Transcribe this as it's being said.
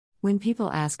When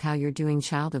people ask how you're doing,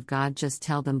 child of God, just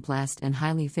tell them blessed and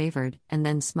highly favored, and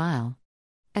then smile.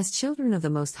 As children of the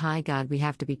Most High God, we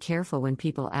have to be careful when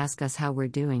people ask us how we're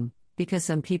doing, because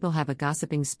some people have a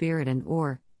gossiping spirit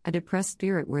or a depressed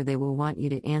spirit where they will want you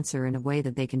to answer in a way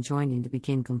that they can join in to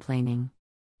begin complaining.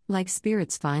 Like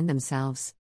spirits find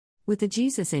themselves. With the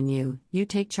Jesus in you, you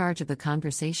take charge of the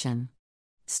conversation.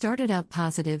 Start it out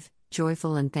positive,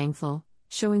 joyful and thankful,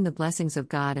 showing the blessings of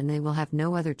God, and they will have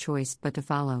no other choice but to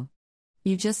follow.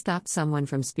 You just stop someone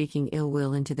from speaking ill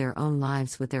will into their own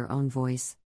lives with their own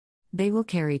voice. They will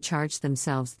carry charge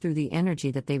themselves through the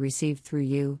energy that they received through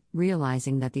you,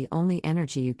 realizing that the only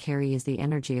energy you carry is the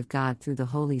energy of God through the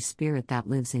Holy Spirit that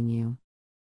lives in you.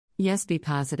 Yes, be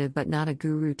positive, but not a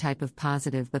guru type of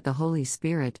positive, but the Holy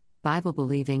Spirit, Bible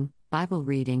believing, Bible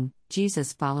reading,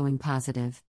 Jesus following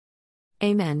positive.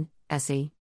 Amen.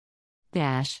 Essie.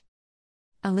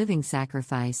 A living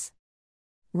sacrifice.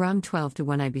 Rom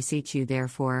 12:1 I beseech you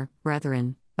therefore,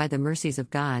 brethren, by the mercies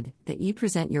of God, that ye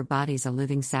present your bodies a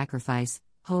living sacrifice,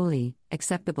 holy,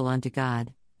 acceptable unto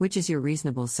God, which is your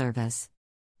reasonable service.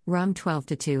 Rom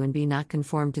 12:2 And be not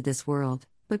conformed to this world,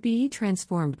 but be ye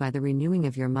transformed by the renewing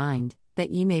of your mind, that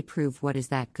ye may prove what is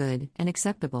that good, and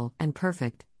acceptable, and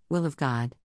perfect will of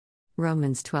God.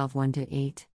 Romans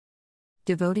 12:1-8.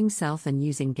 Devoting self and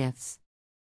using gifts.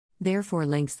 Therefore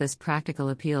links this practical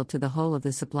appeal to the whole of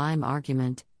the sublime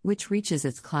argument, which reaches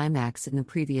its climax in the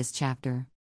previous chapter.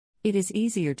 It is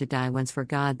easier to die once for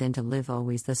God than to live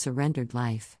always the surrendered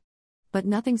life. But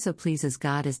nothing so pleases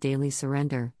God as daily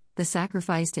surrender, the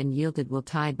sacrificed and yielded will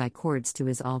tied by cords to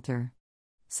his altar.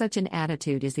 Such an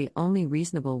attitude is the only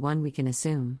reasonable one we can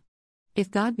assume.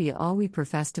 If God be all we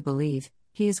profess to believe,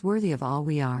 he is worthy of all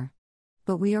we are.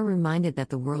 But we are reminded that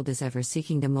the world is ever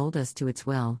seeking to mold us to its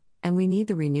will, and we need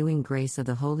the renewing grace of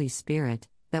the Holy Spirit,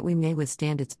 that we may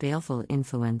withstand its baleful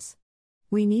influence.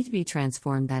 We need to be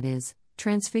transformed, that is,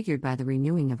 transfigured by the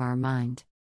renewing of our mind.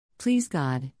 Please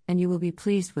God, and you will be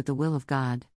pleased with the will of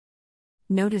God.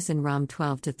 Notice in Rom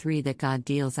 12:3 that God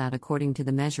deals out according to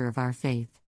the measure of our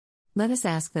faith. Let us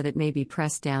ask that it may be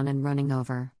pressed down and running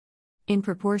over. In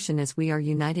proportion as we are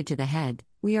united to the head,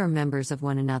 we are members of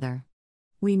one another.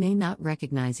 We may not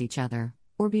recognize each other,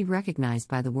 or be recognized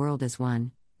by the world as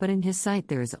one, but in his sight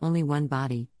there is only one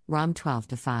body, Rom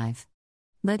 12:5.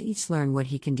 Let each learn what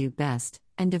he can do best,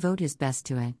 and devote his best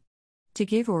to it. To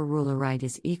give or rule aright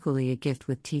is equally a gift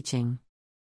with teaching.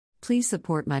 Please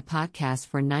support my podcast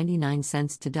for 99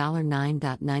 cents to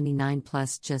 $9.99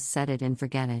 plus just set it and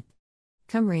forget it.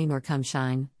 Come rain or come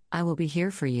shine, I will be here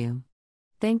for you.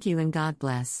 Thank you and God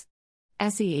bless.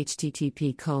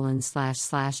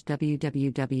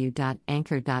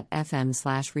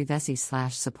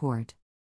 http://www.anchor.fm/revesi/support